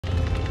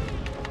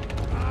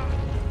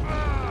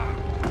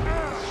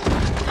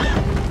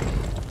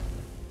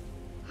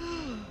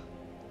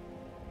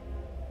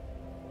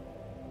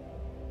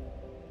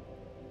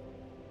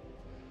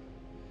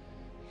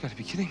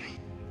gotta be kidding me.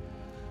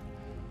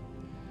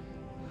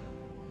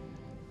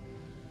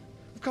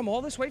 I've come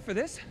all this way for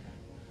this?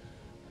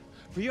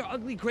 For your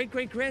ugly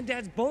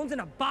great-great-granddad's bones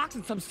in a box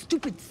and some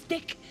stupid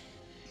stick?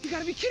 You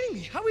gotta be kidding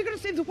me. How are we gonna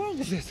save the world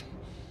with this?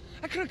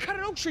 I could have cut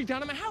an oak tree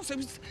down at my house. I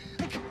was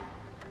like...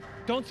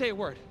 Don't say a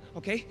word,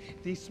 okay?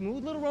 The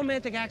smooth little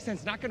romantic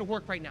accent's not gonna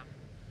work right now.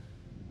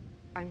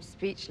 I'm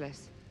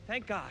speechless.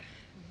 Thank God.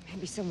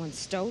 Maybe someone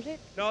stole it?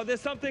 No, there's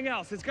something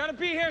else. It's gotta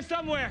be here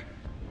somewhere.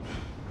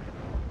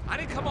 I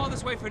didn't come all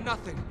this way for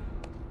nothing.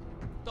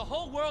 The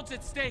whole world's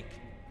at stake.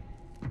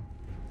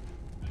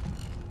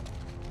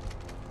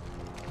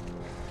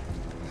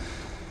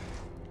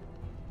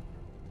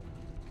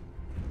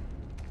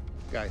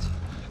 Guys,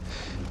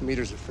 the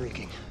meters are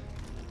freaking.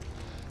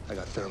 I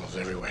got thermals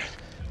everywhere.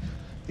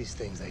 These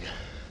things, they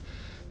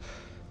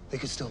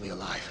could still be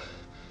alive.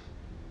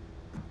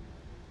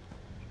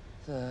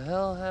 What the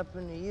hell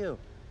happened to you?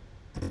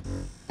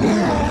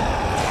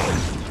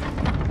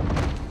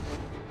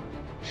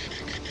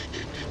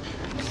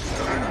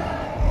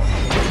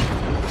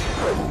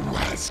 Who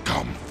has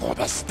come for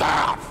the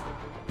staff?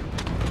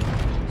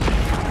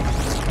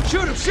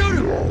 Shoot him! Shoot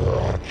him!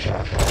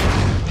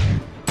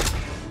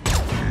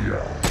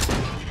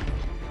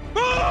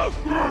 Move!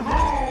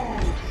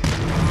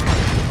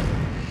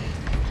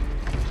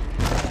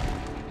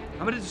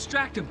 I'm gonna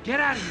distract him. Get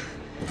out of here.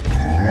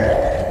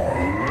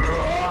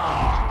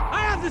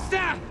 I have the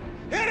staff!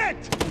 Hit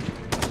it!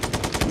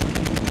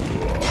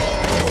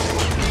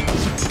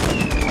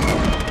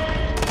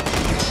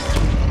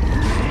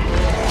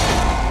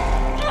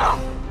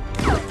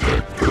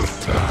 Protect the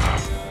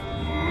staff.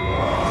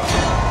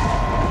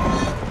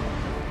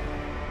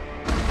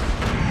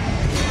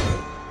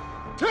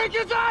 Take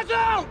his eyes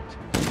out!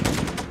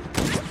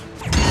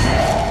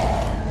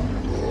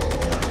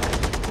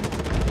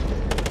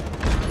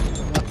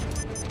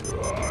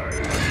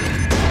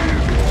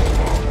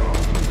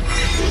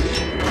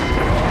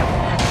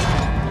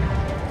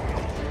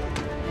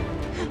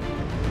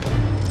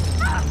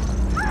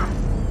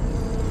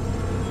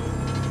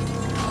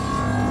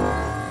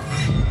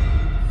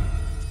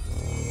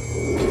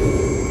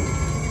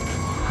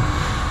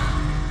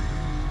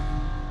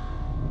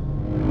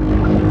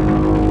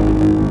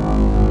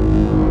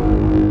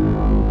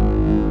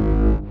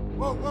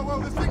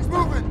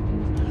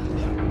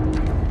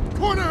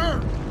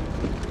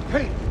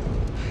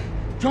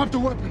 Drop the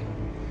weapon.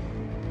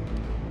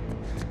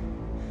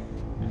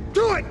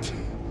 Do it!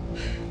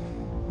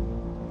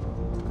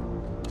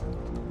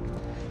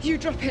 You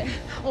drop it,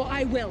 or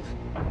I will.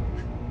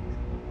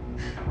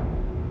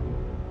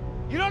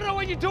 You don't know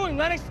what you're doing,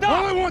 Lennox. Stop!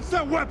 All I want's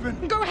that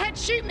weapon! Go ahead,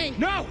 shoot me!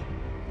 No!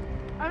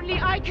 Only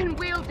I can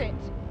wield it.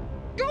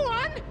 Go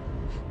on!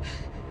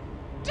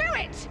 Do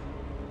it!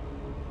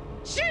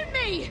 Shoot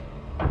me!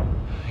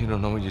 You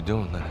don't know what you're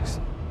doing,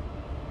 Lennox.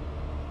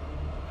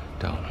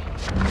 Don't.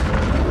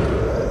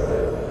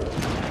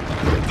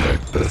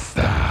 Protect the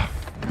staff.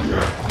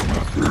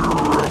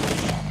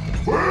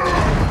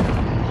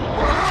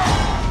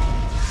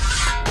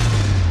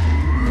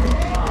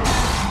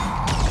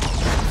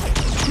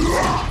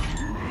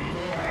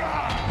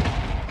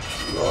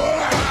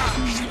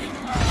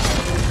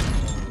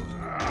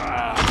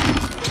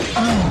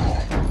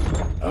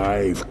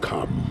 I've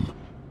come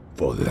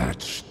for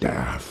that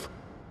staff.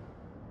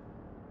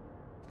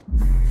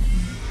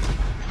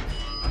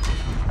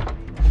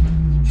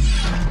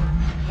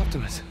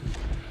 Optimus,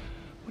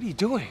 what are you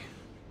doing?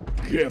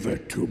 Give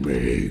it to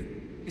me.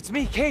 It's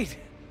me, Kate.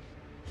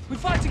 We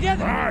fought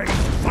together. I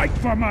fight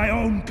for my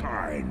own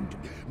kind,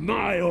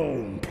 my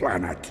own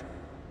planet.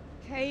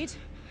 Cade?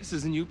 This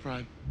isn't you,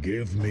 Prime.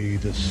 Give me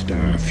the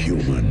staff,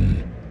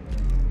 human.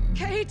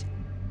 Cade?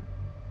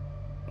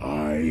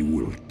 I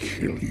will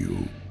kill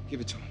you.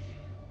 Give it to him.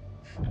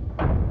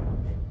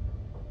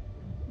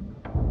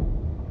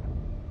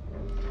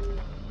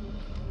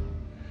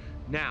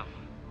 Now.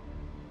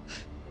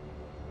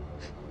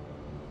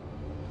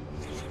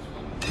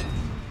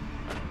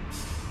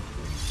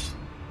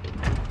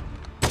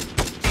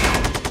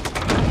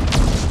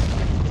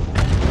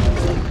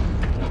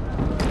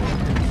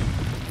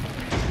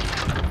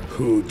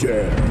 Who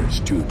dares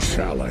to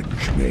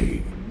challenge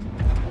me?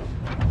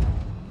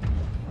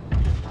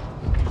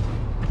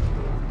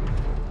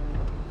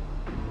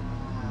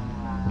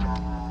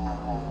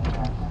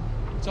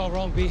 It's all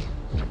wrong, B.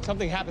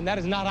 Something happened. That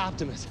is not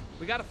Optimus.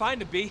 We gotta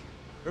find him, B.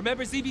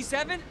 Remember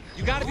ZB7?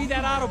 You gotta be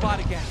that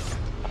Autobot again.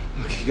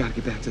 Look, you gotta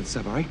get back to the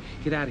sub, all right?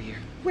 Get out of here.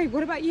 Wait,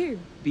 what about you?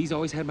 B's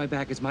always had my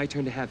back. It's my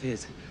turn to have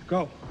his.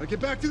 Go. Now get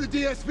back to the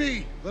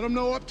DSV. Let them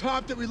know up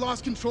top that we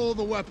lost control of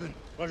the weapon.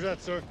 Roger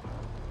that, sir.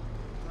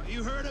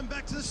 You heard him.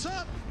 Back to the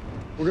sub.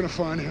 We're gonna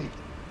find him.